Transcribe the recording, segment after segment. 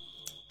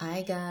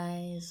Hi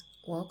guys,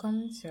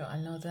 welcome to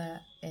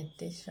another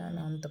edition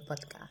on the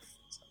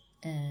podcast,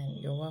 and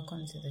you're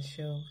welcome to the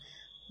show.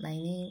 My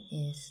name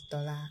is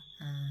Dola,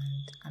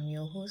 and I'm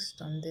your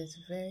host on this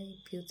very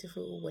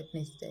beautiful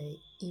Wednesday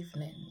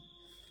evening.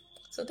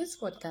 So this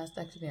podcast,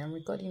 actually, I'm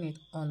recording it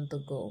on the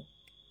go.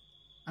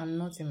 I'm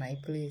not in my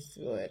place,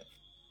 but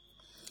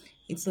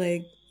it's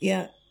like,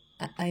 yeah,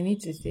 I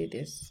need to say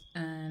this,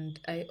 and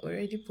I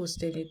already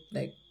posted it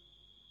like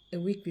a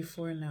week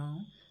before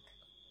now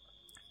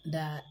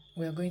that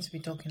we're going to be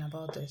talking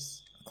about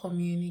this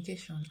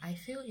communication. I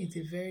feel it's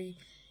a very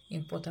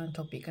important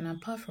topic, and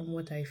apart from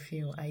what I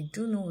feel, I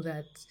do know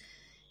that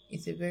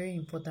it's a very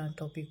important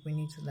topic we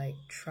need to like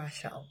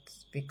trash out,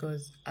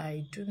 because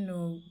I do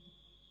know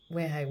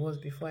where I was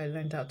before I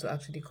learned how to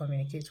actually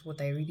communicate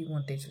what I really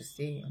wanted to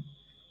say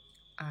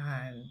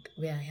and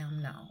where I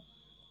am now.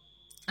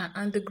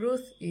 And the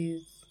growth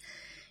is,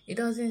 it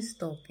doesn't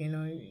stop,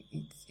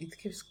 it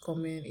keeps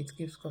coming,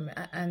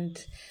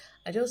 and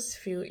I just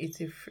feel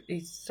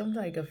it's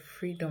something like a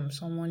freedom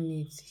someone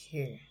needs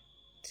here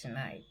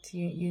tonight.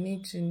 You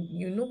need to,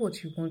 know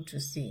what you want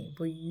to say,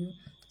 but you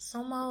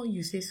somehow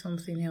you say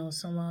something else,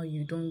 somehow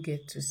you don't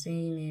get to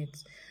saying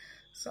it.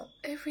 So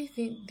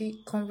everything,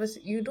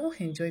 you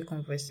don't enjoy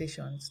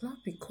conversations,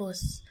 not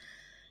because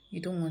you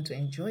don't want to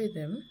enjoy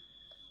them,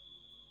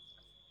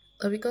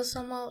 but because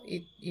somehow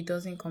it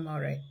doesn't come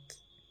out right.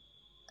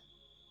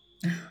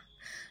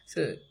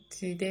 So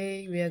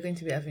today we are going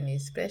to be having a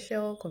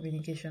special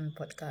communication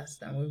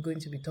podcast, and we're going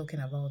to be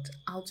talking about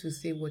how to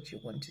say what you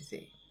want to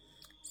say.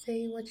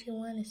 Say what you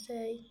want to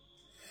say.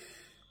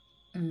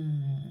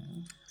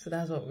 So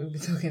that's what we'll be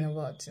talking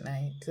about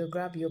tonight. So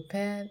grab your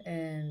pen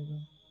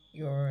and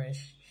your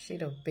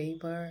sheet of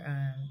paper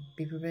and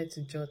be prepared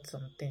to jot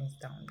some things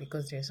down,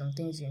 because there's some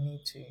things you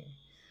need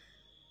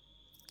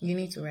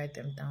to write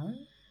them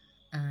down,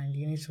 and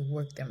you need to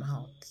work them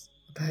out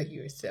by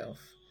yourself.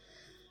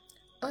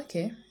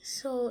 Okay,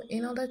 so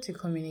in order to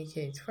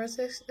communicate, first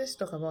let's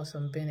talk about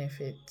some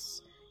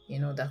benefits,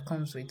 that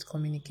comes with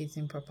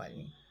communicating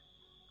properly.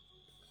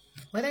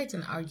 Whether it's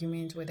an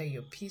argument, whether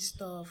you're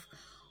pissed off,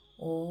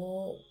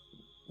 or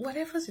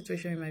whatever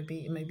situation it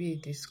might be a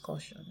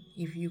discussion.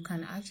 If you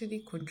can actually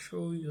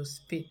control your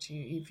speech,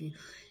 if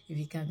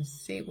you can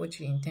say what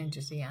you intend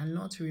to say and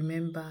not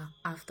remember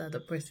after the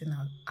person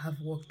have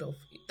walked off,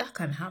 that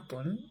can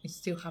happen. It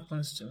still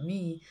happens to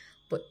me,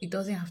 but it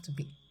doesn't have to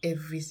be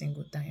every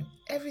single time.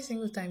 Every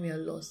single time you're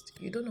lost,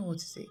 you don't know what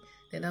to say,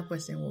 then that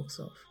person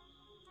walks off.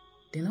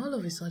 Then all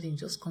of a sudden it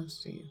just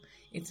comes to you.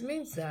 It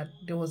means that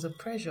there was a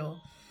pressure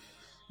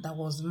that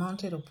was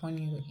mounted upon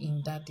you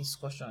in that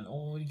discussion,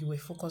 or you were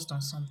focused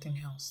on something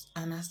else.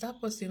 And as that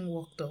person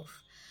walked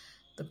off,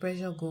 the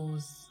pressure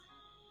goes,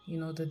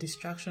 the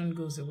distraction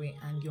goes away,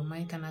 and your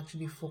mind can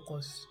actually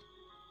focus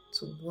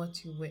to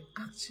what you were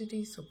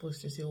actually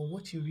supposed to say, or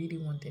what you really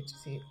wanted to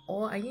say.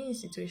 Or are you in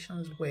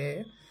situations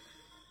where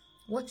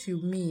what you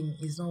mean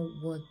is not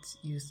what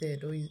you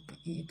said, or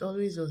it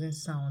always doesn't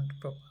sound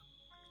proper?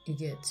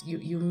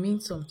 You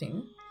mean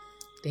something,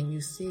 then you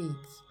say it,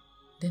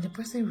 then the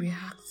person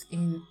reacts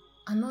in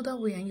another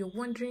way, and you're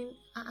wondering,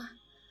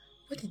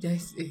 what did I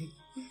say?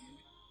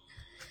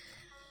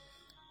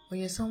 Or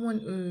you're someone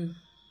who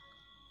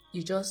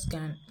you just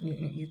can't,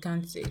 you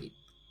can't say it.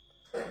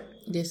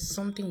 There's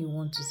something you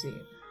want to say,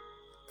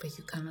 but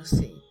you cannot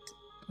say it.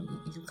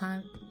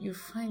 You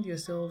find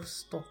yourself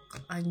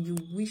stuck, and you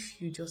wish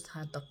you just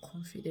had the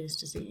confidence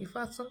to say. In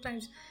fact,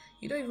 sometimes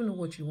you don't even know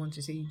what you want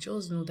to say. You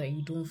just know that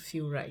you don't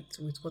feel right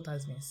with what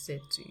has been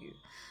said to you.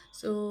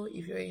 So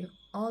if you're in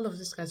all of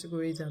these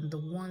categories and the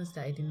ones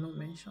that I did not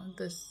mention,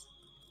 this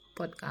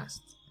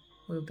podcast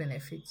will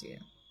benefit you.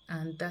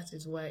 And that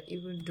is why,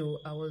 even though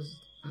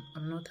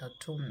I'm not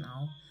at home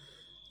now,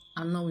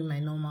 I'm not with my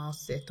normal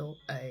setup,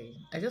 I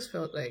just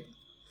felt like,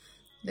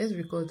 let's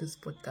record this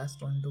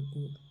podcast on the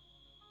go.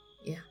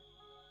 Yeah.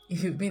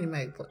 If you've been in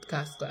my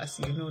podcast class,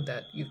 you know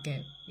that you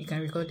can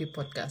record the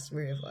podcast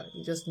wherever.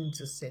 You just need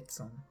to set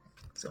some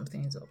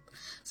things up.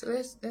 So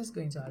let's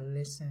go into our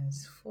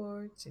lessons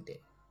for today.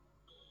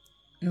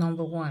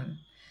 Number 1,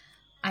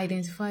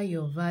 identify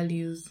your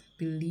values,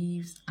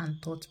 beliefs,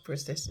 and thought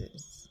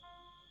processes.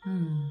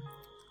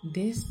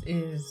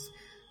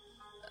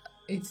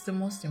 It's the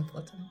most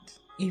important.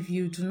 If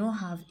you do not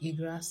have a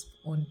grasp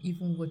on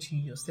even what you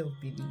yourself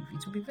believe,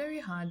 it will be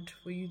very hard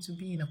for you to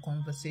be in a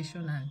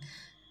conversation and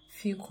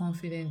feel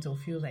confident or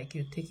feel like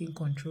you're taking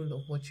control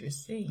of what you're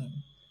saying.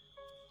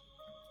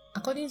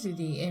 According to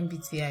the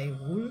MBTI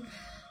rule,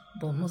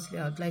 but mostly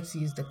I would like to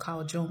use the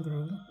Carl Jung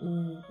rule,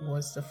 who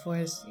was the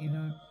first, he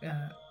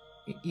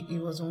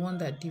was the one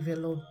that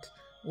developed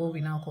what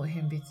we now call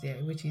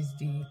MBTI, which is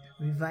the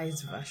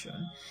revised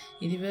version.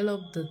 He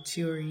developed the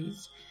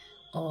theories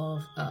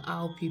of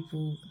how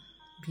people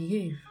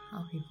behave,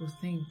 how people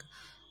think.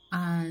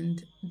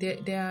 And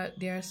there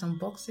are some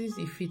boxes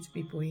it fits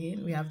people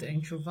in. We have the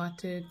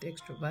introverted,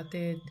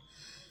 extroverted.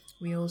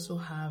 We also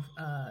have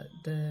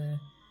the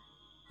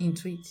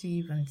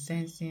intuitive and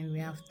sensing. We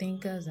have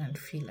thinkers and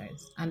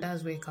feelers. And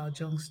that's where Carl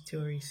Jung's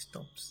theory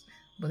stops.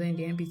 But then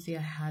the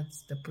MBTI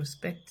has the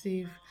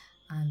prospective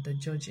and the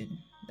judging.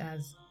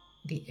 That's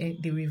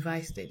the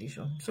revised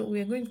edition. So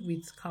we are going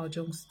with Carl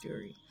Jung's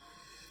theory.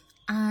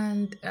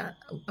 And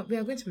we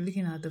are going to be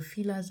looking at the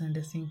feelers and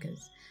the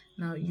thinkers.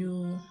 Now,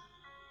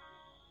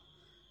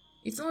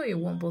 it's not a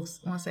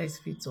one size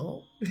fits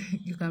all.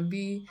 You can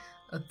be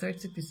a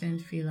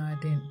 30% feeler,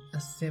 then a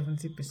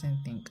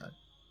 70% thinker.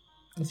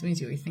 It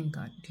means you're a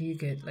thinker. Do you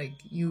get, like,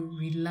 you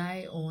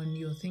rely on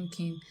your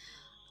thinking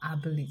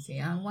ability?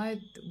 And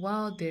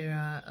while there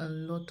are a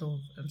lot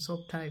of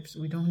subtypes,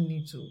 we don't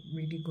need to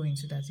really go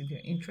into that. If you're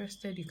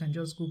interested, you can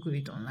just Google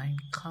it online.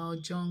 Carl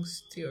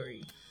Jung's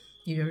theory.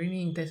 If you're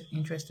really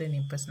interested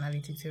in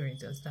personality theory, it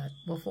does that.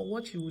 But for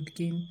what you would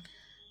gain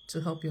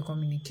to help your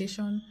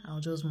communication, I'll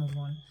just move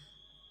on.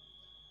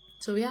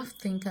 So we have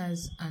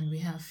thinkers and we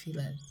have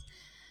feelers.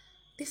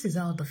 This is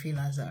how the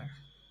feelers are.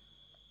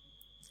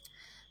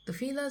 The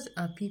feelers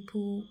are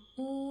people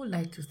who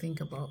like to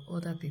think about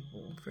other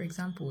people. For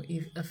example,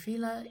 if a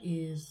feeler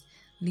is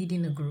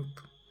leading a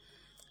group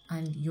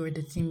and you're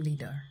the team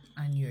leader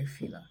and you're a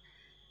feeler,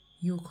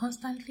 you'll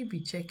constantly be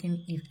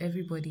checking if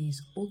everybody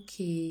is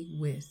okay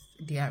with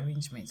the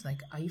arrangements.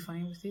 Like, are you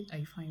fine with it? Are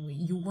you fine with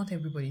it? You want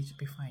everybody to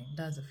be fine.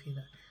 That's a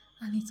feeler.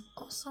 And it's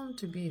awesome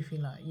to be a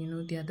feeler. You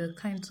know, they are the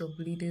kinds of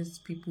leaders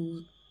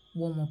people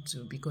warm up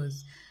to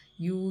because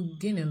you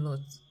gain a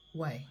lot.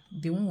 Why?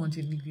 They won't want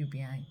to leave you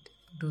behind.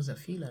 Those are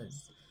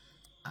feelers.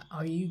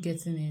 Are you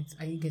getting it?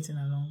 Are you getting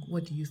along?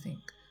 What do you think?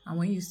 And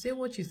when you say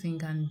what you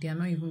think and they are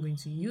not even going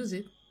to use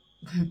it,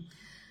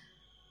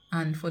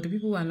 and for the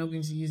people who are not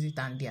going to use it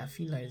and they are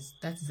feelers,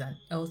 that is an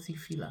healthy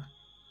feeler.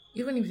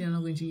 Even if they are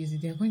not going to use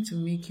it, they are going to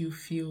make you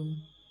feel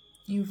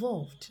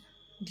involved.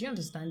 Do you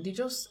understand? They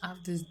just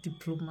have this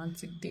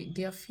diplomatic,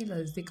 they are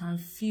feelers. They can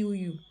feel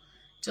you.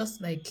 Just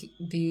like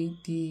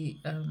the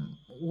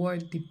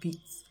word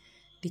depicts.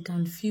 They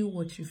can feel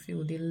what you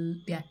feel.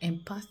 They are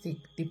empathic.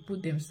 They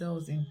put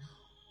themselves in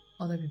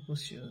other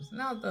people's shoes.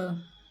 Now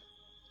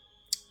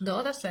the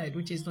other side,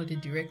 which is not the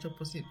direct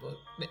opposite, but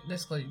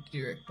let's call it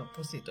direct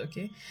opposite,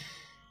 okay?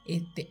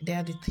 They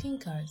are the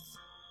thinkers.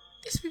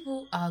 These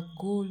people are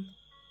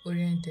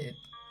goal-oriented.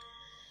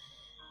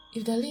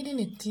 If they're leading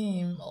a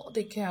team, all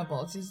they care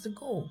about is the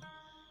goal.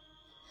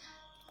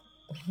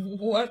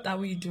 What are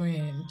we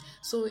doing?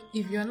 So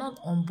if you're not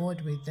on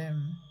board with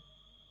them,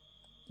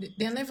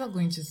 they're never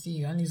going to see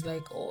you. And it's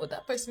like, oh,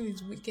 that person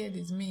is wicked,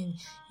 is mean,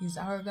 is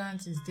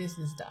arrogant, is this,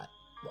 is that.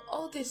 But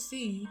all they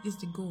see is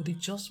the goal. They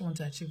just want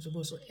to achieve the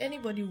goal. So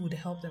anybody who would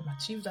help them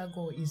achieve that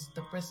goal is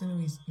the person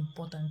who is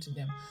important to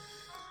them.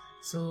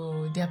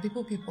 So there are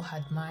people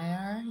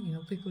admire, you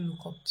know, people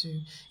look up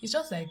to. It's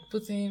just like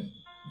putting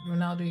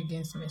Ronaldo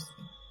against Messi.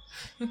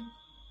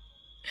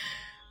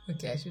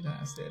 Okay, I shouldn't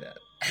have said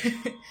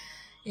that.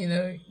 You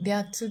know, there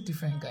are two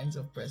different kinds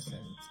of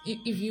persons.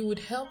 If you would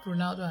help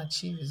Ronaldo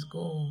achieve his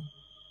goal,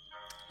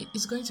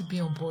 it's going to be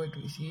on board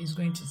with you. It's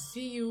going to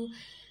see you,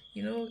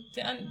 you know,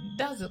 and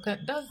that's the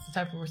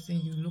type of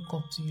person you look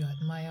up to, you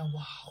admire.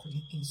 Wow,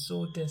 he's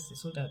so this,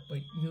 he's so that, but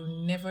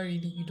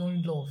you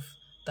don't love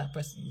that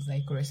person. It's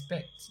like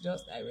respect.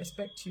 Just, I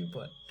respect you,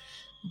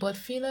 but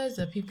feelers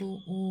are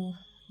people who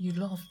you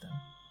love them.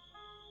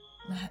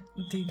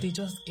 They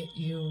just get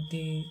you.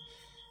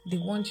 They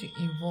want you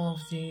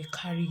involved. They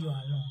carry you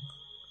along.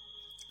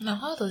 Now,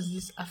 how does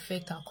this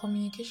affect our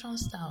communication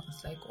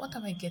styles? Like, what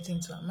am I getting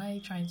to? Am I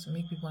trying to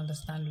make people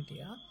understand who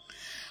they are?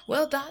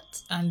 Well,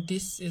 and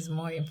this is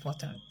more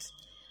important.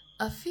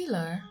 A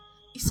feeler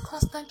is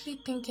constantly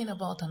thinking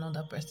about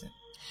another person.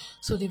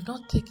 So they've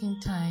not taken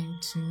time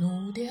to know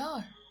who they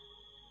are.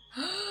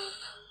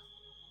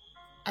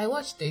 I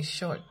watched a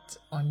short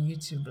on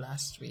YouTube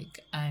last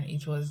week, and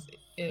it was,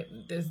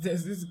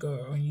 there's this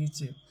girl on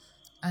YouTube,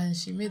 and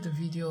she made a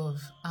video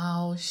of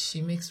how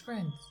she makes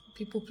friends,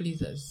 people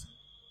pleasers,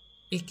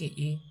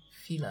 aka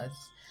feelers.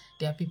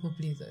 They are people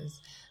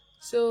pleasers.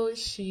 So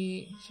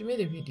she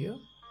made a video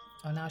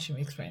on how she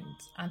makes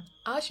friends, and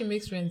how she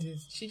makes friends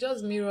is she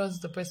just mirrors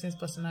the person's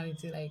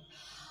personality. Like,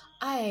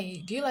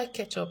 do you like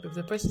ketchup? If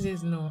the person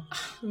says no,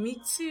 me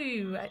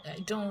too, I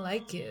don't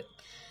like it.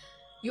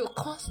 You're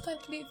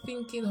constantly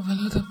thinking of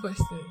another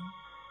person.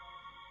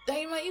 That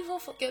you might even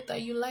forget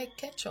that you like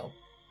ketchup.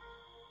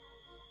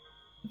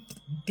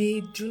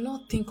 They do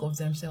not think of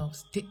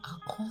themselves. They are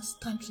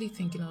constantly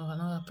thinking of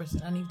another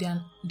person. And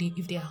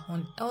if they are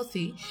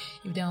unhealthy,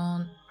 if they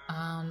are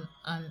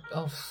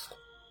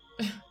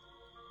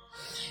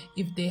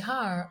if they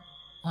are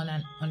on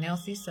an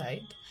unhealthy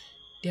side,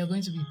 they are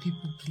going to be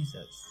people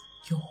pleasers.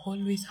 You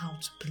always have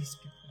to please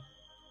people.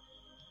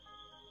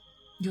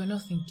 You're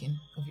not thinking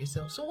of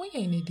yourself. So when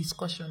you're in a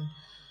discussion,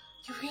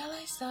 you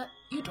realize that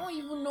you don't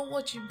even know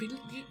what you believe.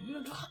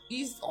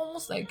 It's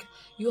almost like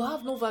you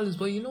have no values,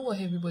 but you know what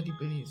everybody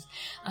believes.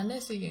 And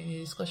let's say you're in a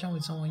discussion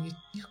with someone,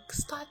 you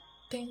start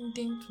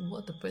tending to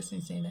what the person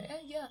is saying. Like,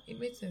 yeah, it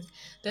makes sense.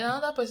 Then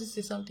another person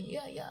says something,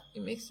 yeah,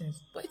 it makes sense.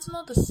 But it's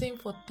not the same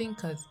for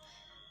thinkers.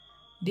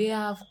 They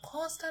have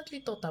constantly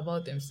thought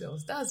about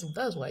themselves. That's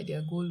why they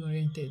are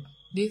goal-oriented.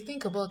 They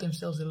think about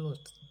themselves a lot.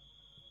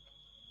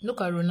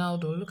 Look at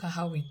Ronaldo. Look at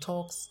how he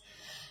talks.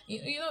 He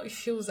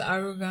feels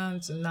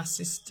arrogant,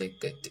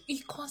 narcissistic. He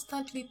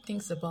constantly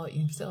thinks about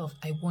himself.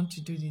 I want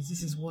to do this.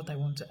 This is what I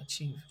want to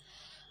achieve.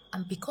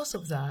 And because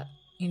of that,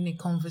 in a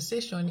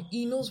conversation,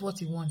 he knows what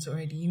he wants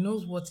already. He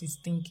knows what he's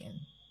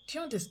thinking. Do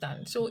you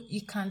understand? So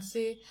he can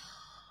say,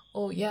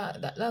 oh, yeah,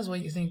 that's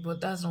what you think,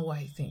 but that's not what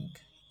I think.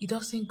 It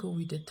doesn't go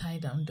with the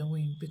tide and the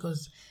wind,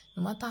 because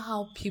no matter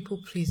how people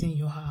pleasing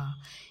you are,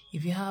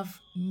 if you have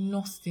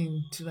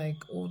nothing to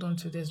hold on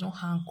to, there's no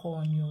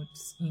anchor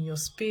in your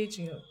speech,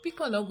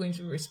 people are not going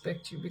to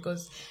respect you,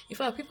 because in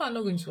fact people are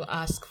not going to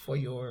ask for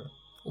your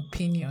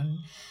opinion,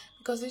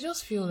 because they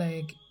just feel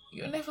like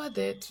you're never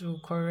there to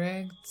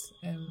correct,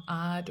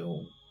 add,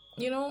 or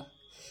you're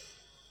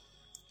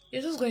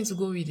just going to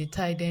go with the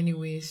tide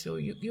anyway. So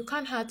you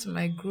can't add to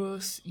my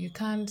growth. You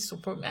can't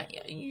support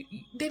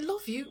me. They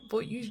love you,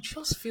 but you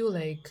just feel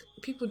like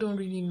people don't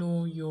really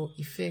know your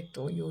effect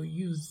or your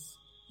use.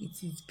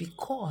 It is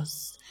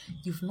because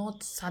you've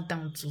not sat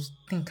down to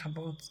think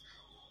about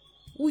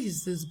who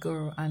is this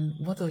girl and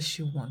what does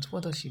she want?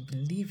 What does she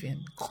believe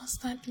in?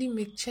 Constantly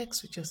make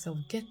checks with yourself.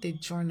 Get the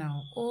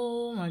journal.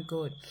 Oh my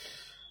God.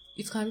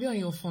 It can be on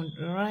your phone.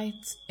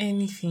 Write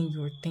anything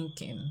you're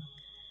thinking.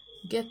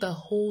 Get a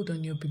hold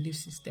on your belief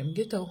system.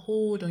 Get a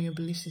hold on your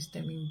belief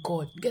system in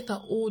God. Get a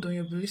hold on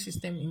your belief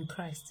system in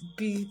Christ.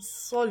 Be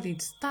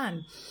solid.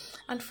 Stand.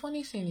 And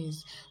funny thing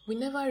is, we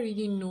never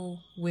really know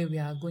where we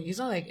are going. It's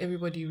not like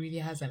everybody really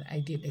has an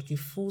idea, like a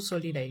full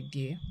solid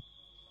idea.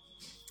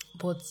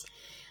 But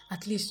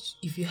at least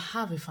if you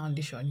have a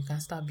foundation, you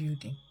can start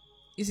building.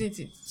 Isn't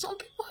it? Some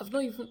people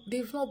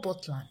they've not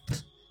bought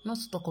land. Not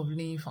to talk of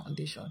laying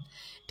foundation.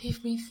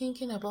 They've been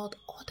thinking about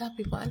other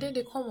people, and then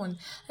they come on.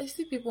 I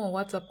see people on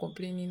WhatsApp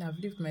complaining, I've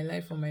lived my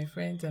life for my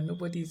friends and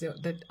nobody's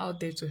out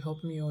there to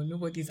help me, or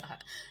nobody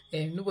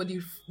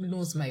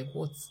knows my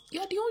what.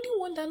 You're the only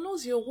one that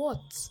knows your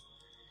what.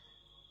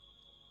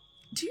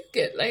 Do you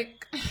get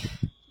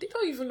they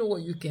don't even know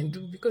what you can do,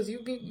 because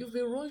you've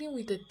been rolling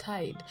with the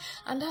tide,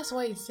 and that's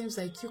why it seems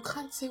like you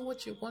can't say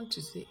what you want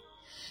to say.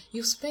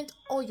 You've spent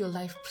all your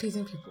life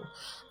pleasing people.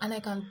 And I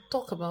can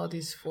talk about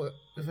this for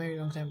a very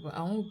long time, but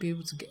I won't be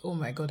able to get, oh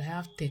my God, I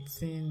have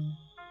 13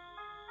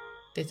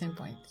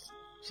 points.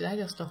 Should I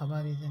just talk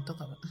about it and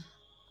talk about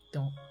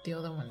the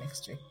other one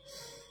next week?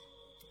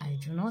 I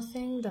do not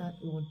think that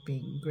would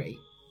be great.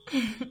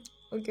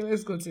 Okay,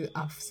 let's go to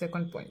our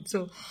second point.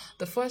 So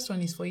the first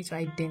one is for you to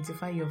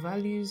identify your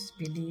values,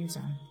 beliefs,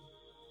 and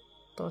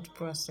thought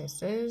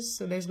processes.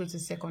 So let's go to the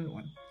second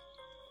one.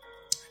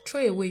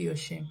 Throw away your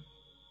shame.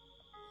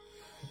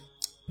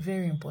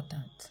 Very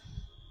important.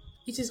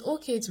 It is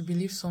okay to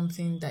believe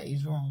something that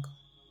is wrong.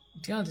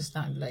 Do you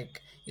understand?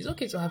 It's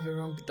okay to have it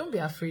wrong. Don't be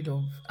afraid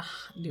of,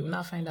 they will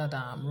not find out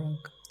that I'm wrong.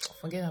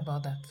 Forget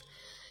about that.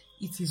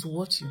 It is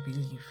what you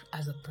believe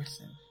as a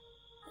person.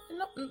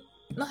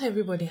 Not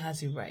everybody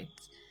has it right.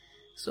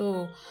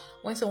 So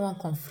when someone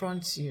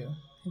confronts you,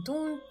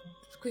 don't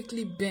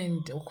quickly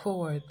bend or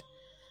forward.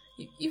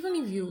 Even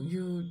if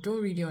you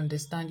don't really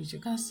understand it, you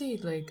can say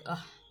it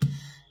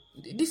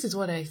this is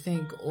what I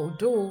think,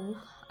 although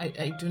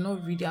I've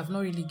not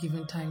really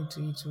given time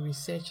to it to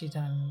research it,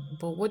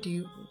 but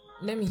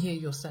let me hear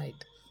your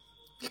side.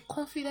 Be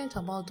confident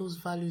about those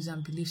values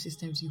and belief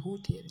systems you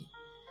hold dearly.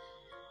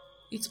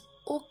 It's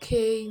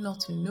okay not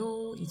to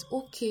know. It's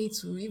okay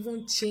to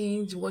even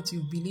change what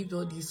you believed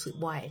all this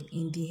while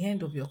at the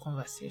end of your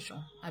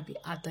conversation. I beg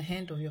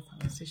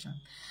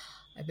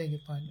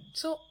your pardon.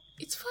 So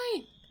it's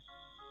fine.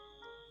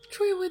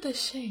 Throw away the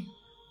shame.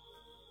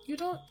 You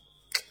don't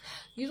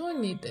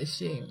need the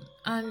shame.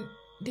 And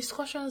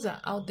discussions are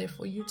out there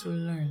for you to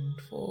learn,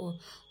 for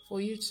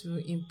you to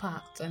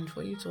impact, and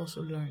for you to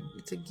also learn.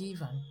 It's a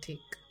give and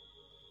take.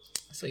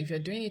 So if you're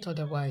doing it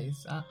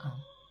otherwise,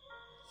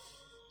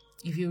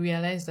 if you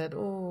realize that,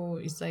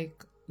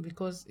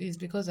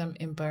 because I'm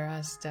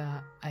embarrassed,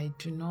 I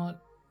do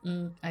not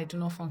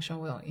function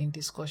well in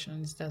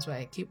discussions, that's why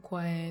I keep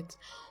quiet,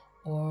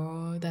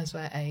 or that's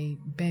why I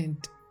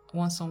bend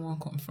once someone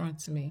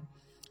confronts me.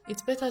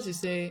 It's better to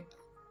say,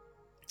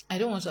 I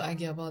don't want to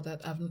argue about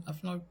that.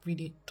 I've not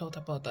really thought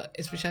about that,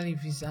 especially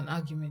if it's an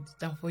argument,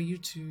 than for you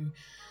to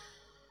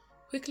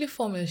quickly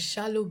form a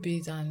shallow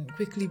base and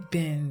quickly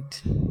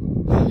bend.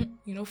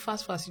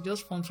 Fast, you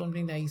just form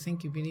something that you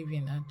think you believe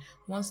in, and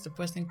once the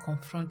person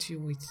confronts you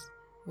with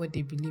what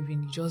they believe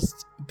in, you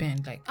just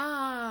bend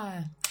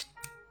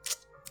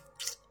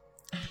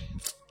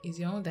it's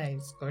your own that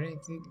is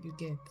correct. You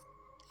get.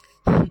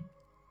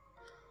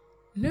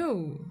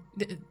 No.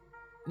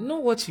 Know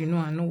what you know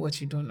and know what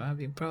you don't know, and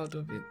be proud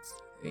of it.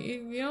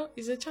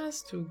 It's a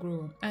chance to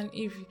grow. And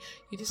if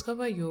you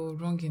discover you're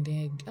wrong in the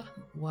head,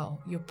 wow,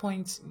 your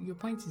point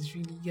is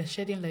really, you're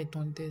shedding light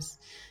on this.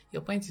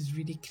 Your point is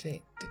really clear.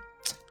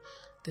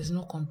 There's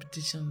no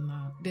competition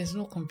now. There's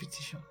no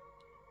competition.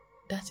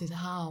 That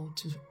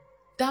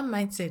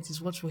mindset is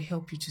what will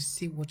help you to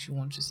say what you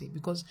want to say.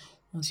 Because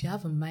once you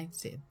have a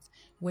mindset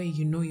where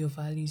you know your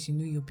values, you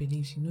know your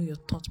beliefs, you know your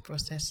thought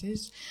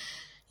processes,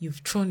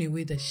 You've thrown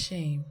away the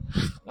shame.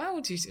 Why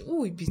would you say,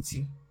 who will beat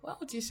you? Why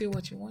would you say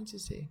what you want to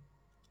say?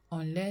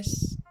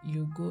 Unless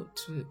you go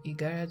to a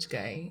garage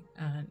guy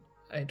and,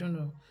 I don't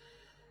know,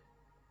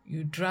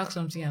 you drag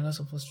something you're not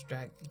supposed to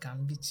drag, he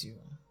can beat you.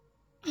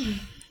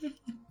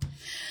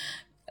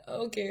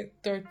 Okay,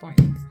 third point.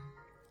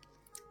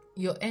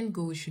 Your end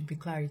goal should be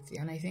clarity.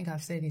 And I think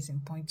I've said this in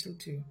point 2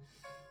 too.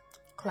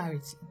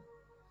 Clarity.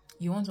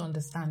 You want to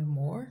understand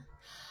more.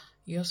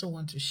 You also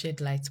want to shed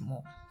light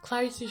more.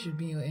 Clarity should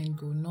be your end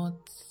goal, not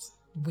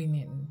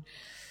winning.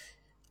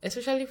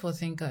 Especially for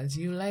thinkers,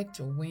 you like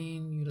to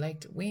win. You like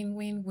to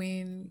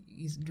win.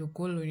 Is your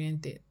goal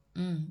oriented.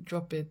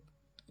 Drop it.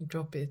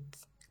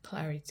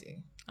 Clarity.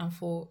 And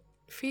for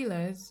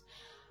feelers,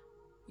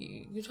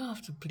 you don't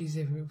have to please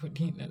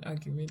everybody in an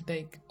argument,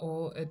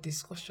 or a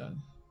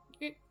discussion.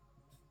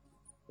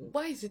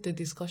 Why is it a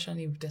discussion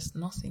if there's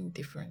nothing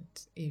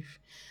different? If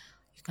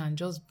you can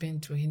just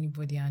bend to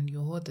anybody and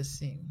you're all the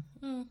same.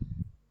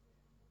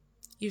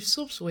 If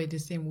soups were the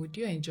same, would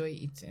you enjoy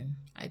eating?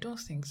 I don't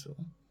think so.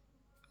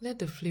 Let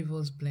the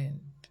flavors blend.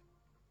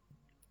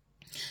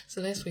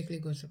 So let's quickly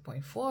go to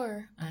point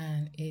 4,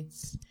 and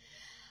it's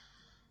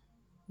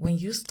when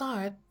you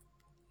start,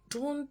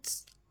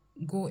 don't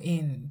go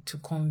in to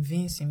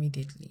convince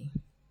immediately.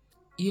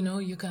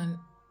 You can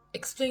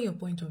explain your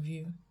point of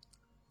view.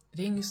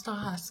 Then you start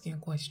asking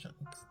questions.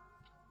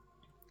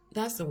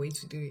 That's the way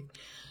to do it.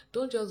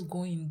 Don't just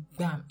go in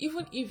bam.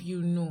 Even if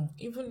you know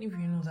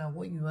that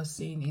what you are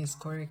saying is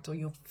correct or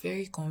you're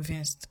very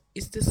convinced,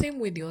 it's the same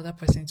way the other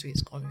person too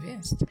is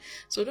convinced.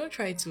 So don't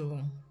try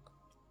to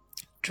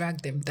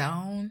drag them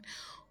down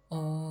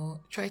or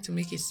try to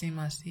make it seem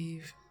as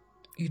if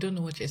you don't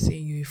know what you're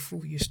saying. You're a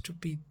fool. You're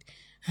stupid.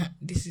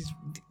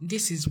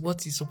 This is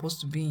what is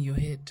supposed to be in your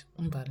head.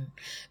 But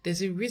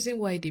there's a reason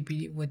why they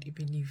believe what they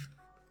believe,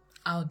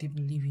 how they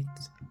believe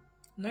it.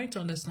 Learn to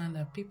understand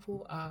that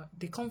people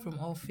they come from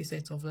all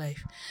facets of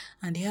life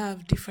and they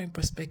have different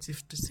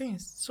perspectives to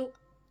things. So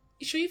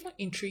it should even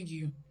intrigue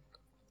you.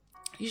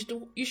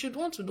 You should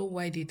want to know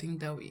why they think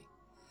that way.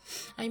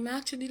 I may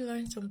actually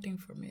learn something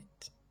from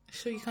it.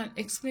 So you can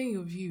explain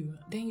your view.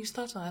 Then you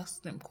start to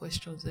ask them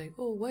questions like,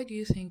 oh, why do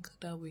you think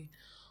that way?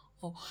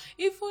 Or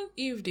even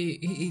if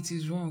it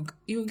is wrong,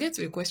 you'll get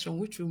to a question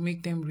which will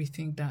make them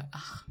rethink that,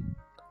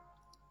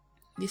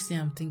 this thing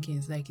I'm thinking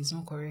is it's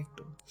not correct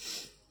though.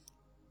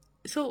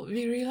 So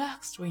be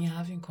relaxed when you're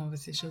having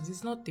conversations.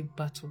 It's not the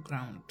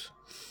battleground,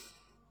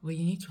 but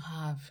you need to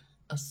have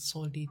a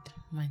solid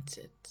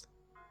mindset.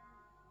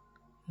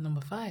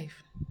 Number 5,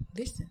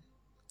 listen.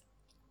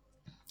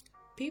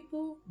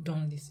 People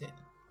don't listen.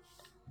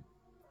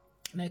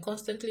 And I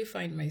constantly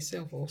find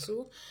myself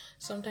also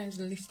sometimes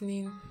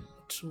listening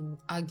to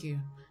argue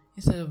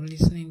instead of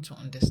listening to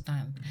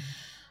understand.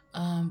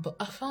 But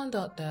I found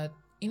out that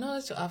in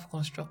order to have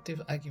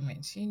constructive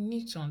arguments, you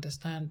need to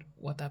understand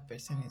what that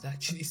person is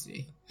actually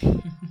saying.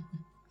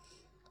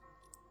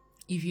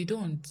 If you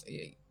don't,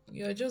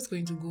 you're just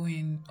going to go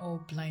in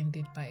all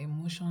blinded by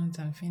emotions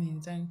and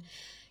feelings, and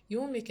you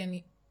won't make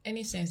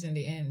any sense in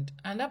the end.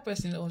 And that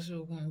person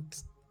also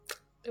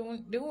they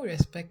won't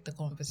respect the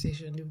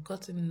conversation. They've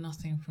gotten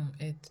nothing from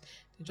it.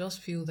 They just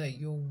feel that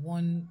you're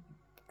one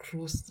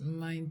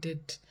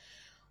close-minded,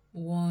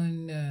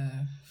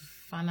 one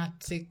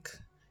fanatic.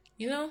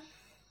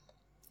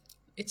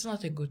 It's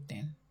not a good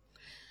thing.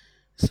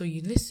 So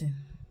you listen.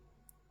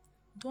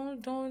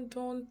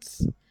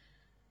 Don't.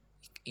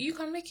 You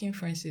can make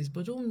inferences,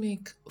 but don't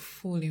make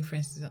full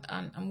inferences.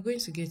 And I'm going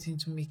to get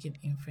into making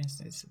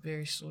inferences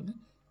very soon.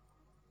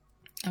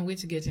 I'm going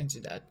to get into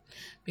that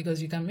because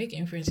you can make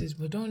inferences,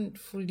 but don't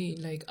fully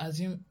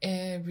assume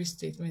every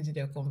statement in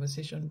their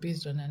conversation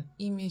based on an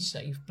image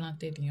that you've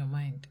planted in your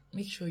mind.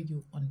 Make sure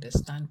you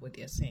understand what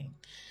they're saying,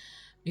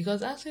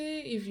 because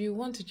actually, if you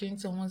want to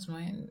change someone's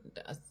mind,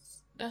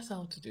 that's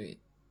how to do it.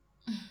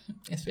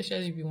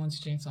 Especially if you want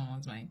to change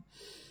someone's mind.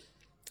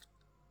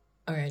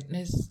 All right,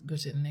 let's go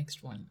to the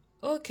next one.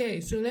 Okay,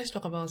 so let's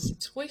talk about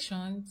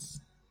situations.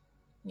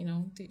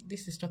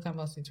 This is talking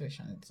about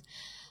situations.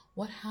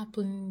 What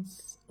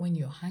happens when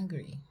you're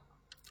hungry?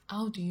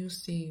 How do you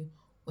say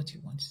what you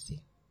want to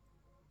say?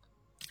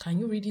 Can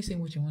you really say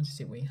what you want to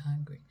say when you're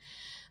hungry?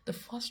 The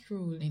first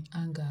rule in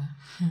anger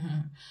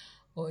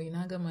or in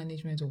anger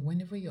management or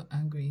whenever you're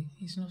angry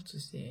is not to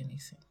say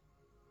anything.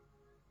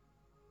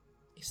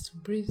 It's to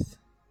breathe.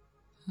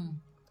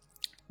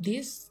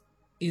 This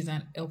is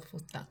an helpful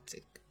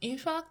tactic. In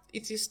fact,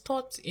 it is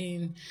taught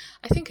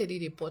I think I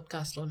did a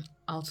podcast on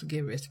how to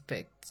get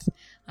respect.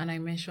 And I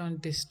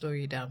mentioned this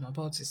story that I'm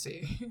about to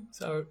say.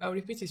 So I'll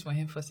repeat it for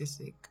emphasis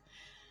sake.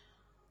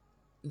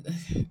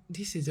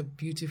 This is a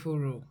beautiful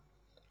rule.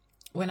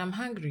 When I'm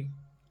hungry,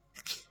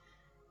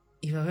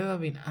 if I've ever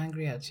been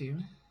angry at you,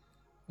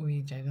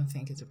 which I don't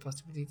think is a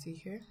possibility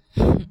here,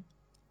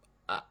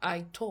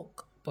 I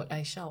talk, but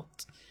I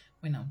shout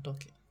when I'm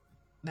talking.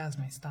 That's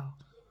my style.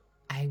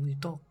 I will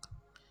talk.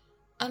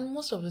 And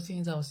most of the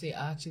things I'll say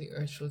are actually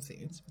hurtful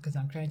things because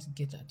I'm trying to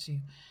get at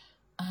you.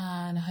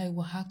 and I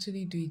will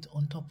actually do it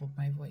on top of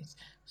my voice.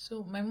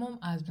 So my mom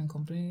has been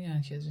complaining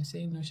and she has been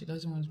saying no, she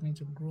doesn't want me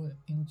to grow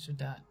into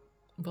that.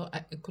 But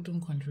I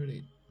couldn't control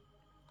it.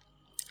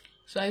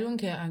 So I don't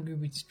get angry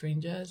with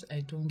strangers. I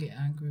don't get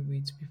angry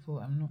with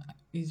people.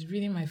 It's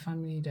really my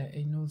family that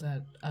I know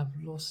that I've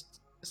lost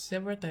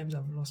several times.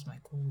 I've lost my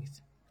cool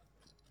with.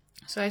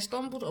 So I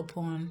stumbled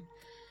upon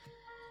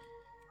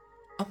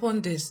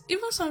this.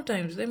 Even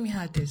sometimes, let me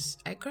add this.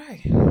 I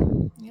cry.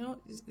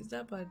 Is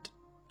that bad?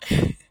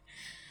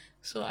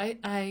 So I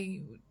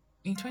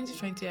in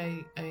 2020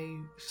 I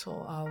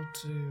saw how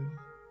to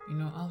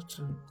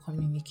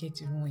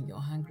communicate even when you're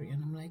hungry,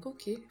 and I'm like,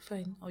 okay,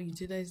 fine. All you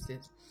did is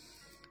this.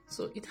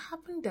 So it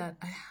happened that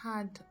I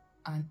had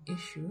an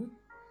issue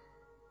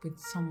with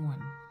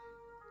someone,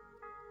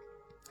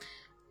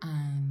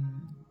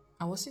 and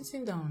I was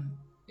sitting down,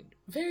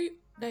 very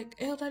like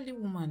elderly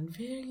woman,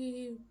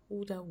 very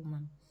older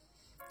woman.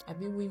 I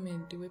mean,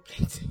 women, they were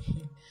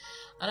plenty,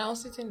 and I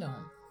was sitting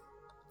down,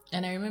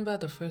 and I remember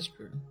the first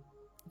room.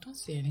 Don't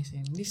say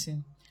anything.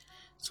 Listen.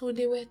 So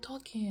they were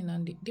talking,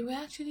 and they were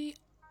actually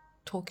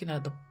talking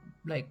at the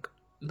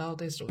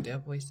loudest of their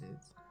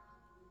voices.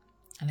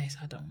 And I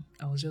sat down.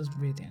 I was just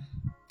breathing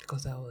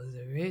because I was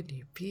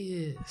already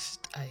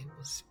pissed. I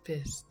was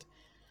pissed.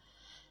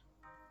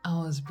 I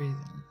was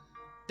breathing.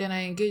 Then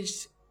I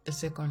engaged the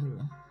second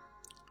rule.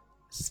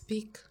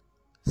 Speak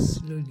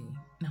slowly.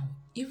 Now,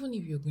 even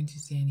if you're going to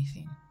say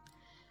anything,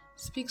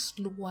 speak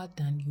slower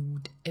than you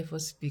would ever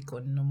speak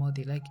on a normal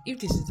day. Like, if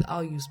this is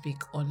how you speak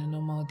on a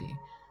normal day,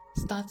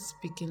 start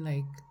speaking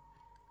like,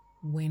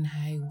 when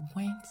I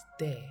went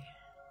there,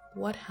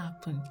 what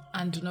happened?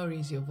 And do not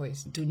raise your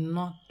voice. Do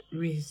not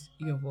raise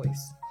your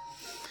voice.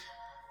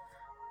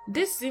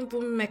 This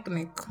simple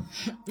mechanic,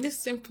 this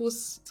simple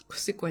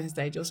sequence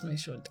that I just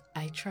mentioned,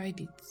 I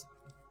tried it.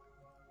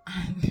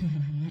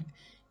 And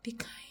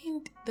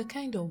the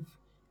kind of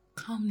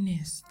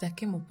calmness that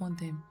came upon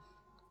them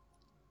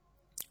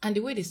and the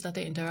way they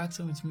started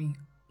interacting with me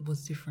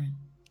was different.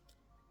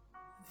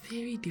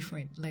 Very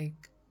different.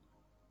 Like,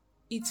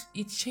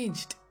 it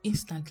changed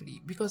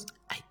instantly because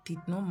I did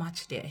not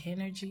match their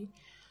energy.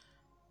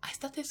 I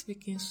started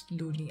speaking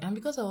slowly, and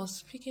because I was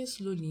speaking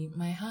slowly,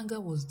 my anger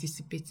was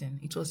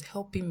dissipating. It was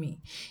helping me.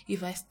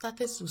 If I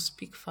started to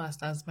speak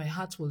fast as my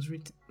heart was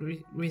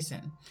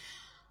racing,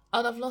 I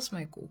would have lost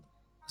my cool.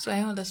 So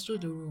I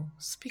understood the rule.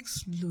 Speak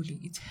slowly.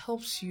 It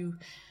helps you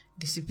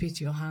dissipate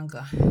your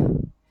anger,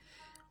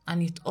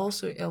 and it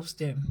also helps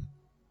them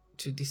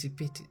to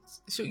dissipate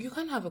it. So you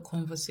can't have a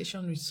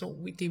conversation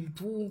with a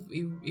bull,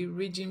 a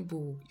raging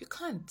bull. You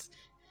can't.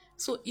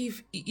 So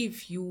if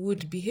you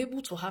would be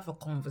able to have a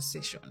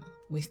conversation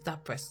with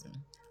that person,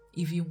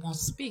 if you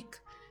must speak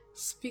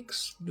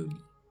slowly.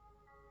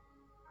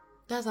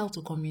 That's how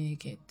to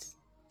communicate.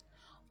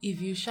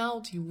 If you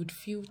shout, you would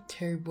feel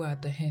terrible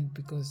at the end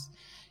because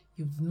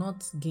you've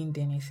not gained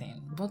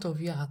anything. Both of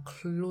you are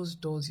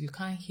closed doors. You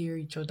can't hear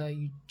each other.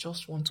 You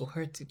just want to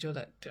hurt each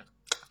other.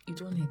 You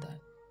don't need that.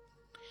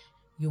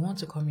 You want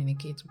to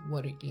communicate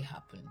what really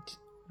happened.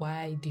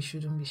 Why they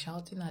shouldn't be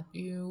shouting at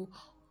you,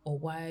 or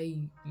why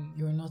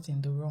you're not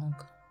in the wrong.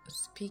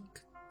 Speak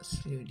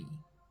slowly.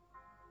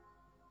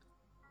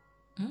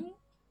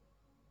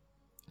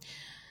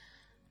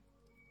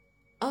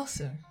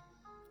 Also,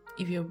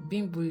 if you're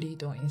being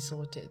bullied or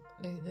insulted,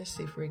 let's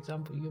say, for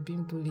example, you're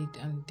being bullied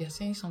and they're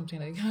saying something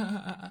like,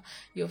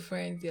 your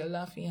friends, they're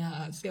laughing,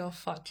 see how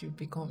fat you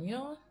become,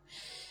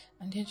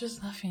 and they're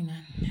just laughing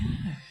and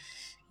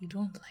you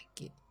don't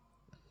like it.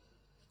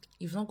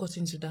 You've not got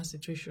into that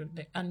situation,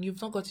 and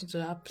you've not got into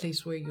that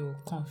place where you're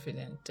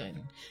confident,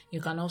 and you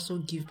can also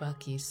give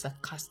back a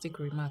sarcastic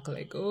remark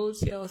like, "Oh,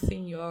 see how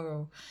thin you are,"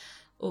 or,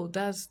 "Oh,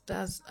 that's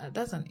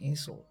an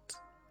insult."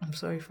 I'm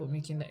sorry for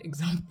making that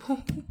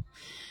example,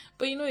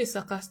 but a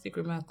sarcastic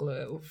remark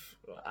of,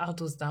 "How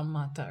does that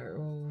matter?"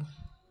 Or,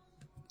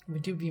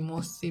 "Would you be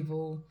more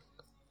civil?"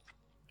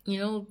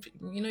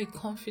 A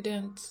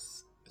confident,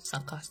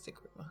 sarcastic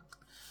remark.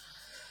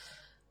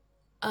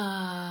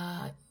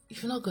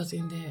 If you're not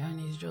gotten there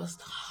and it's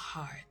just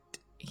hard,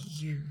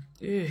 you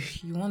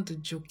want the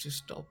joke to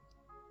stop.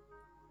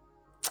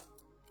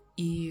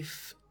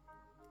 If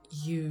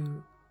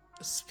you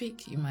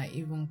speak, you might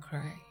even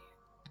cry.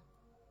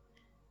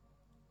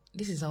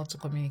 This is how to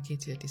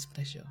communicate your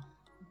displeasure.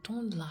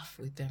 Don't laugh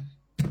with them.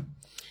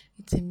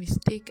 It's a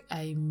mistake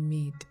I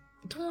made.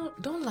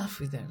 Don't laugh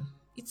with them.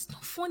 It's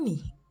not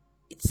funny.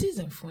 It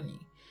isn't funny.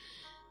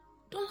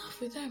 Don't laugh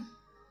with them.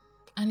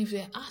 And if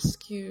they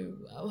ask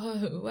you,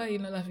 why are you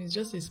not laughing? It's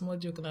just a small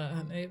joke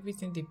and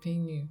everything they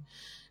paying you.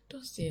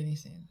 Don't say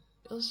anything.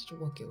 Just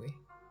walk away.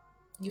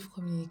 You've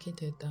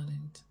communicated,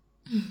 darling.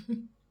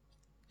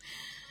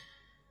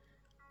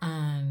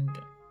 And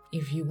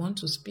if you want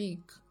to speak,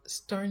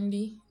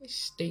 sternly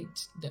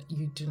state that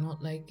you do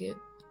not like it,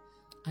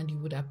 and you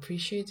would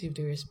appreciate if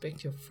they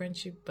respect your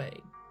friendship by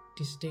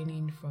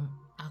disdaining from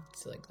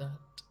acts like that.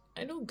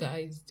 I know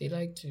guys, they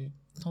like to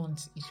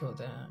taunt each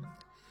other and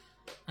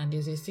And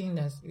there's a thing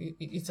that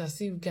it's as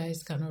if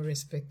guys cannot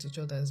respect each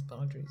other's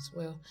boundaries.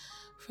 Well,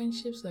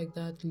 friendships like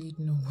that lead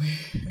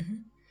nowhere.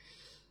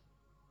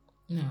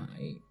 Nah,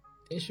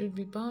 there should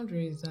be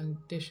boundaries and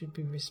there should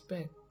be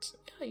respect.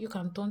 Yeah, you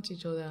can taunt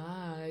each other.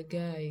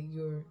 Guy,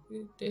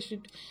 there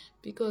should,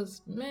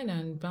 because men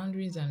and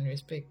boundaries and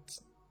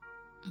respect,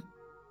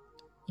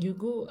 you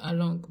go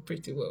along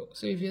pretty well.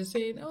 So if you're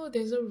saying, oh,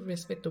 there's no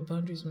respect or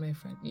boundaries, my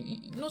friend,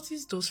 you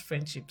notice those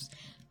friendships.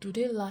 Do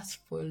they last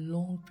for a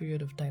long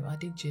period of time? Are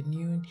they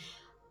genuine?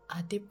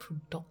 Are they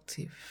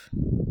productive?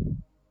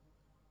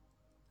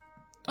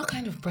 What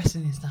kind of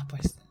person is that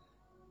person?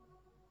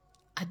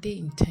 Are they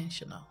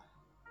intentional?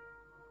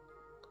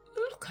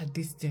 Look at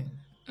this thing.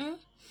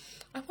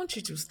 I want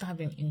you to start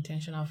being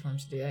intentional from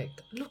today.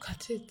 Like, look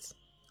at it.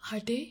 Are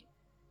they?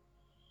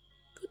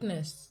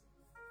 Goodness.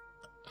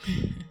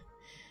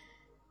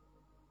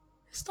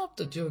 Stop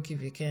the joke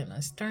if you can,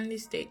 and sternly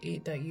state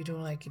it that you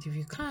don't like it. If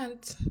you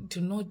can't,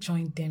 do not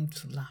join them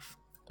to laugh.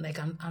 Like,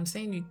 I'm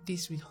saying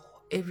this with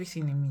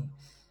everything in me,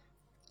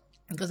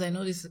 because I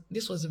know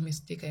this was a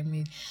mistake I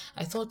made.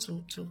 I thought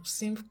to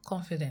seem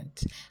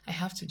confident, I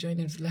have to join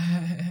them to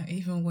laugh,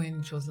 even when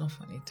it was not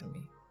funny to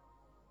me.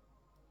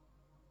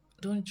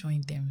 Don't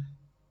join them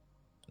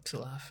to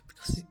laugh,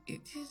 because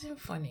it isn't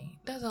funny.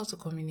 That's how to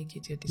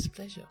communicate your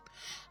displeasure.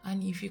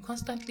 And if you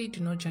constantly do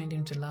not join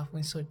them to laugh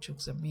when such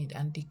jokes are made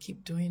and they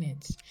keep doing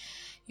it,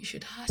 you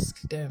should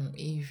ask them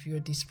if your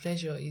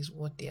displeasure is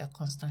what they are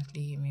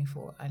constantly aiming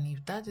for. And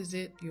if that is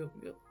it, you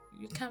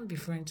can't be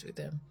friends with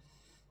them.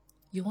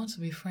 You want to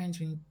be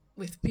friends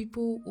with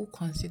people who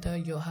consider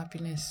your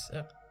happiness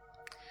a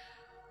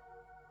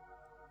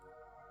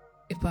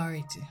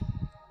priority.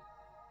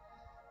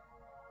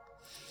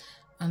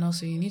 And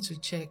also, you need to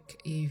check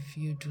if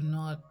you do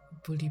not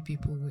bully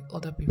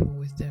other people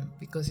with them,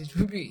 because it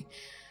will be,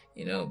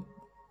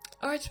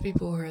 hurt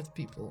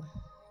people.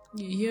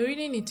 You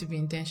really need to be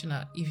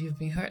intentional. If you've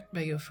been hurt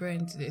by your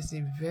friends, there's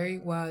a very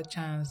wild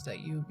chance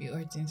that you'll be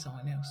hurting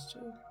someone else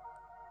too.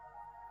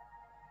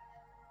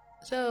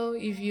 So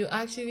if you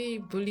actually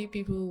bully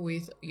people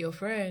with your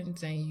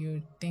friends and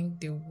you think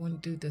they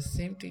won't do the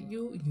same to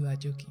you, you are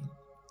joking.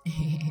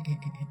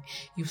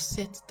 You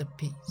set the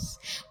pace.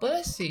 But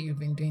let's say you've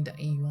been doing that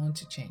and you want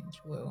to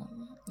change. Well,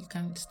 you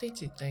can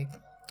state it. Like,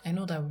 I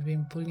know that we've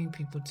been bullying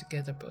people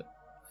together, but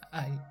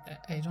I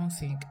don't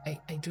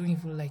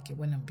even like it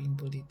when I'm being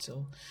bullied.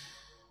 So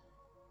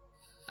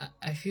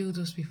I feel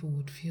those people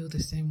would feel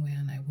the same way,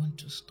 and I want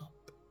to stop.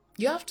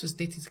 You have to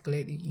state it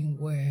clearly in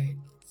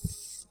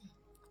words.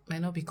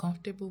 Might not be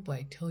comfortable, but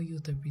I tell you,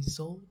 the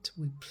result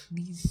will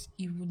please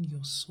even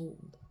your soul.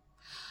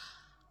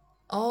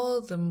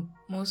 All the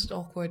most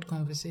awkward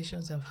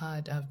conversations I've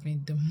had have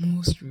been the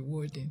most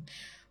rewarding.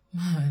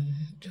 Man,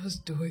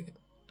 just do it.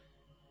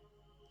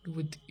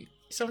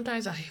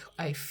 Sometimes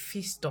I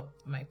fist up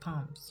my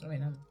palms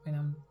when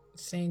I'm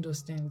saying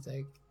those things.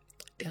 Like,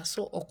 they are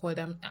so awkward.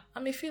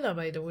 I'm a feeler,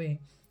 by the way.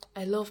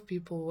 I love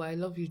people. I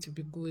love you to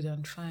be good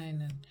and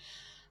fine, and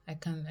I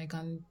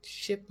can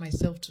shape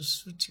myself to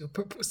suit your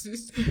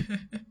purposes.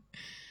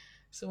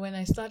 So when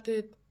I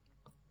started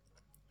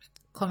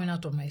coming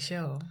out of my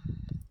shell,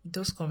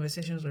 those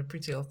conversations were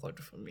pretty awkward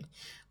for me,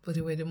 but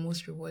they were the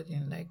most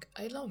rewarding. Like,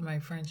 I love my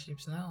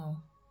friendships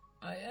now.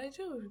 I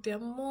do. They're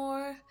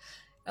more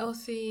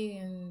healthy,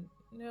 and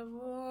they're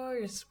more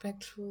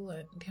respectful,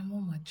 and they're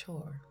more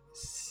mature.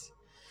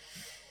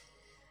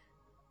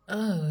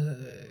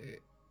 I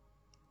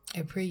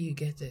pray you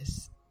get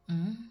this.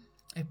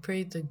 I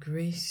pray the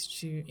grace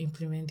to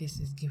implement this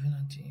is given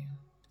unto you.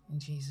 In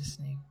Jesus'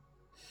 name.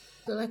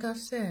 So like I've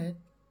said,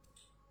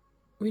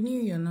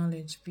 renew your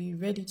knowledge. Be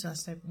ready to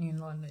accept new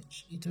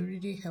knowledge. It will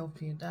really help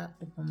you, that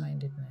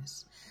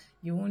open-mindedness.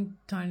 You won't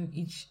turn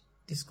each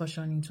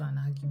discussion into an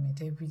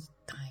argument every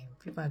time.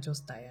 People are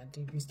just tired.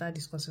 If you start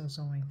discussing with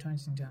someone, it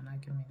turns into an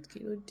argument.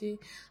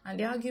 And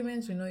the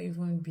arguments will not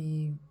even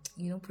be,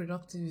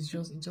 productive.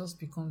 It just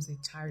becomes a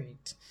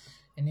tirade.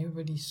 And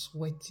everybody's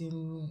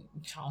sweating,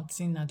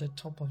 shouting at the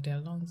top of their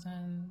lungs,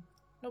 and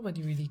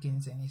nobody really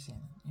gains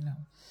anything,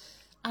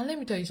 And let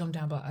me tell you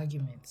something about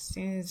arguments.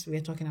 Since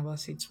we're talking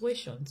about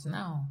situations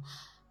now,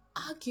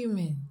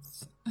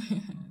 arguments,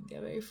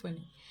 they're very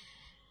funny.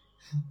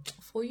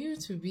 For you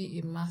to be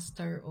a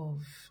master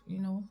of,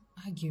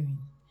 arguing,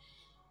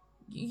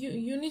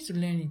 you need to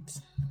learn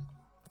it.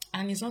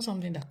 And it's not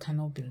something that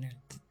cannot be learned.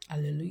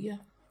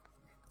 Hallelujah.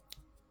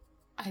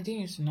 I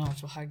didn't used to know how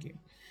to argue.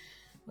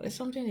 But it's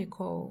something they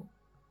call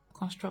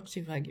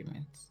constructive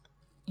arguments,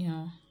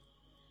 And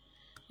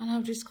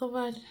I've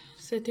discovered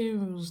certain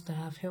rules that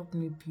have helped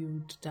me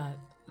build that,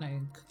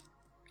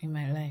 in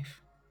my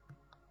life.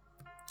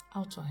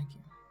 How to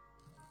argue.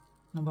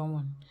 Number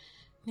one,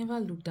 never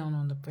look down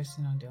on the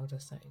person on the other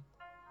side.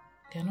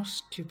 They're not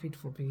stupid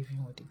for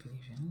believing what they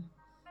believe in.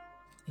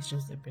 It's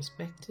just their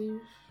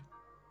perspective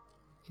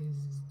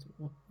is,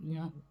 what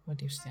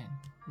they've said.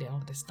 They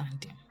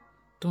understand them.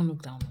 Don't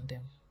look down on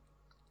them.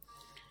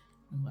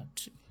 Number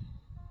two,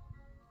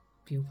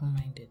 be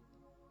open-minded.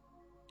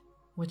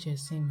 what you're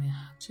saying may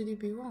actually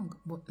be wrong.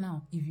 But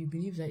now, if you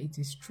believe that it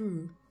is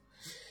true,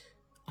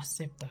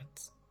 accept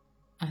that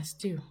and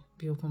still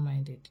be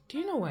open-minded. Do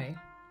you know why?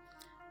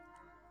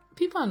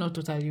 People are not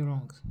totally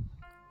wrong.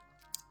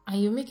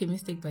 And you make a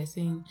mistake by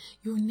saying,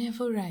 you're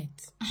never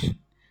right.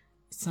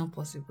 It's not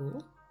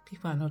possible.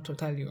 People are not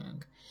totally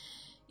wrong.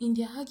 In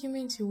their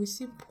arguments, you will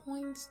see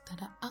points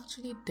that are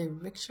actually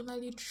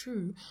directionally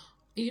true,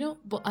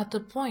 but at the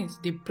point,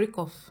 they break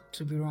off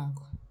to be wrong.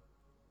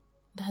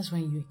 That's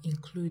when you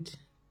include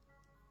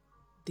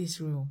this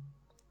rule: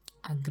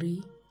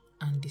 agree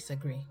and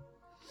disagree.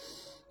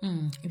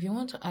 If you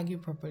want to argue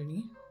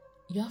properly,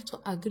 you have to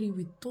agree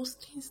with those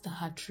things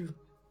that are true.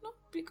 No,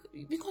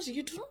 because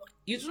you do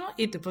not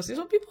hate the person.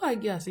 So people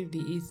argue as if they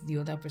hate the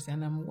other person.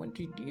 And I'm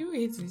wondering, do you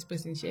hate this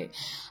person?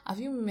 Have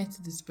you met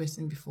this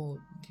person before?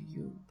 Do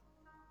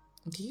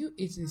you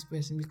hate this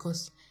person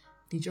because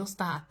they just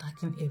start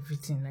attacking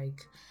everything?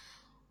 Like,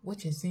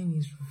 what you're saying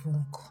is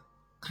wrong.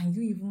 Can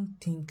you even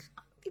think?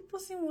 The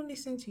person won't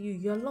listen to you.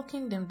 You're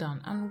locking them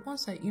down. And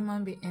once a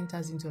human being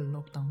enters into a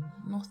lockdown,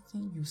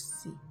 nothing you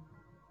say,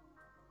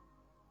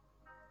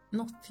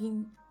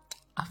 nothing,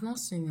 I've not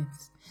seen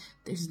it.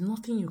 There's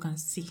nothing you can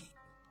say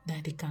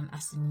that they can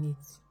assimilate.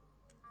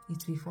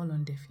 It will fall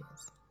on deaf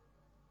ears.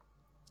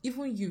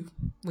 Even you,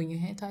 when you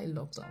enter a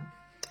lockdown,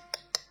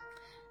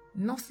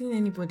 nothing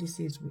anybody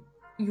says,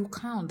 you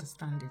can't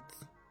understand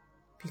it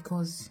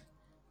because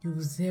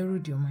you've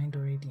zeroed your mind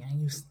already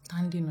and you're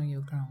standing on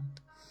your ground.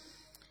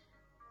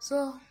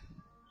 So,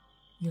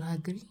 you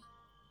agree,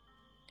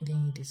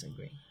 then you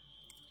disagree.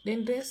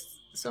 Then there's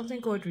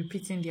something called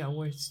repeating their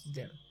words to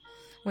them.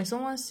 When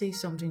someone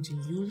says something to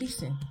you,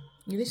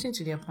 you listen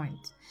to their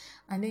point,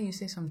 and then you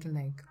say something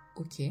like,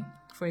 okay,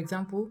 for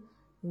example,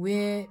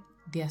 where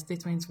their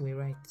statements were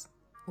right.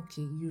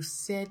 Okay, you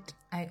said,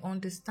 I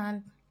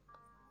understand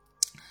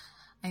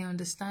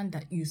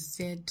that you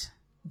said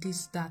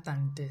this, that,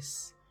 and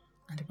this.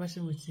 And the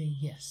person would say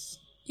yes.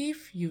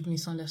 If you've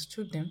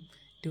misunderstood them,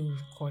 they will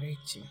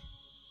correct you.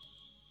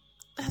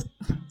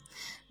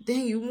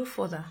 Then you move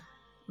further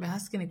by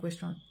asking a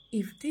question.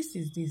 If this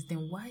is this,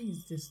 then why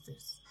is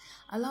this?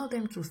 Allow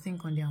them to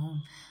think on their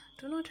own.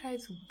 Do not try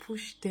to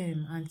push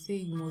them and say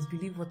you must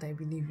believe what I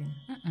believe in.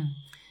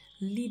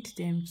 Lead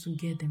them to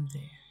get them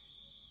there.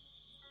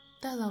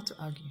 That's how to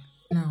argue.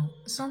 Now,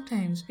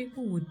 sometimes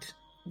people would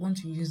want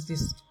to use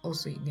this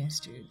also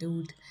against you. They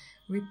would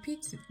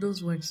repeat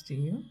those words to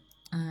you,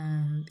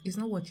 and it's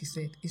not what you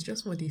said. It's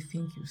just what they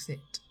think you said.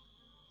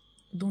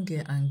 Don't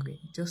get angry.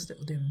 Just tell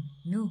them,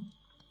 no,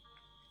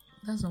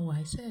 that's not what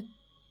I said.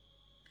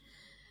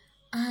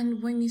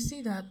 And when you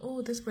see that,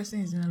 oh, this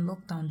person is in a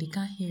lockdown, they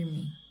can't hear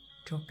me,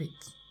 drop it.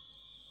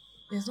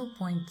 There's no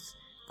point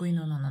going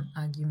on an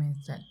argument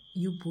that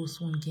you both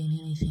won't gain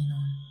anything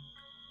on.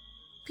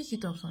 Pick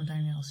it up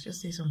sometime else.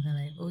 Just say something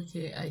like,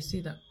 okay, I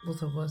see that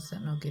both of us are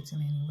not getting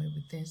anywhere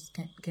with this.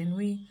 Can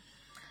we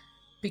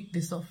pick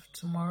this up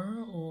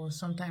tomorrow or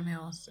sometime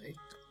else? Like,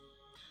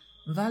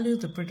 value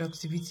the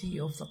productivity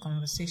of the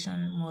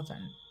conversation more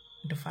than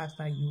the fact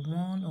that you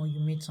won or you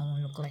made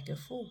someone look like a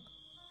fool.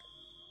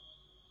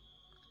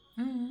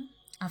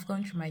 I've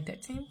gone through my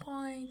 13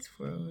 points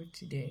for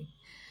today,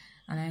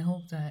 and I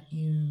hope that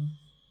you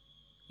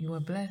were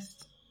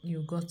blessed. You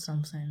got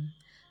something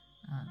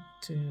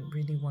to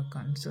really work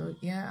on. So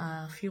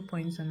a few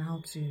points on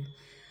how to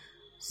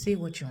say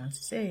what you want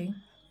to say.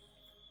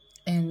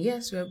 And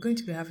yes, we're going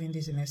to be having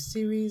this in a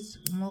series,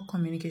 more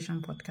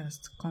communication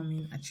podcasts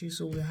coming at you.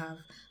 So we have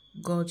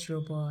God's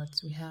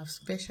Robots, we have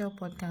special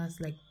podcasts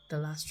like the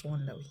last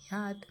one that we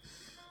had,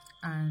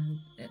 and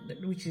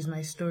which is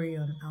my story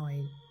on how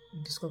I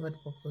discovered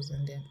purpose,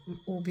 and then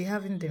we'll be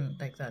having them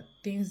like that,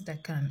 things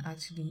that can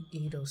actually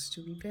aid us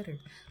to be better.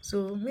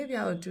 So maybe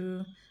I'll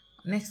do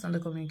next on the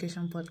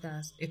communication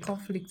podcast a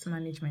conflict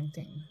management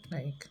thing,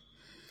 like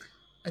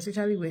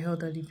especially with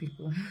elderly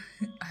people.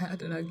 I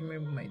had an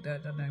argument with my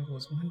dad and I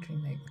was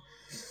wondering, like,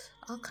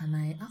 how can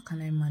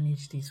I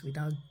manage this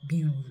without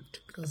being rude?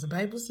 Because the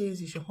Bible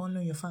says you should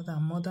honor your father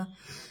and mother,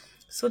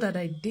 so that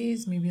thy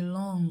days may be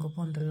long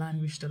upon the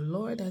land which the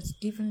Lord has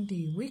given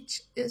thee,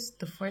 which is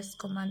the first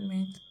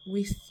commandment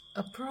with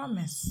a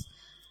promise.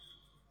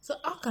 So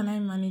how can I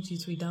manage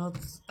it without...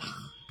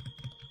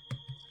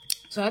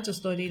 So I had to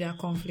study that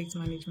conflict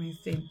management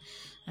thing,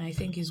 and I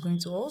think it's going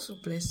to also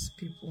bless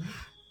people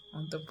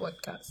on the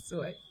podcast.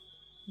 So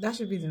that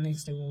should be the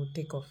next thing we'll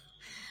take off.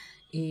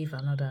 If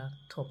another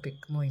topic,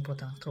 more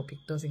important topic,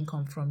 doesn't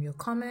come from your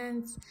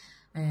comments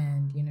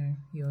and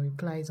your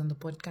replies on the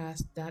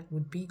podcast, that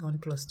would be on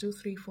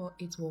 +234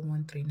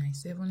 811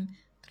 397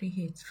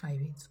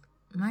 3858.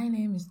 My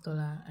name is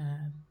Dola,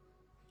 and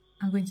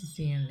I'm going to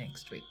see you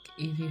next week.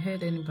 If you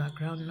heard any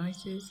background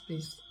noises,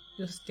 please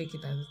just take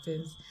it as it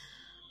is.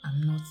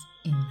 I'm not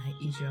in my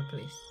usual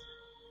place.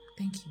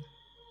 Thank you.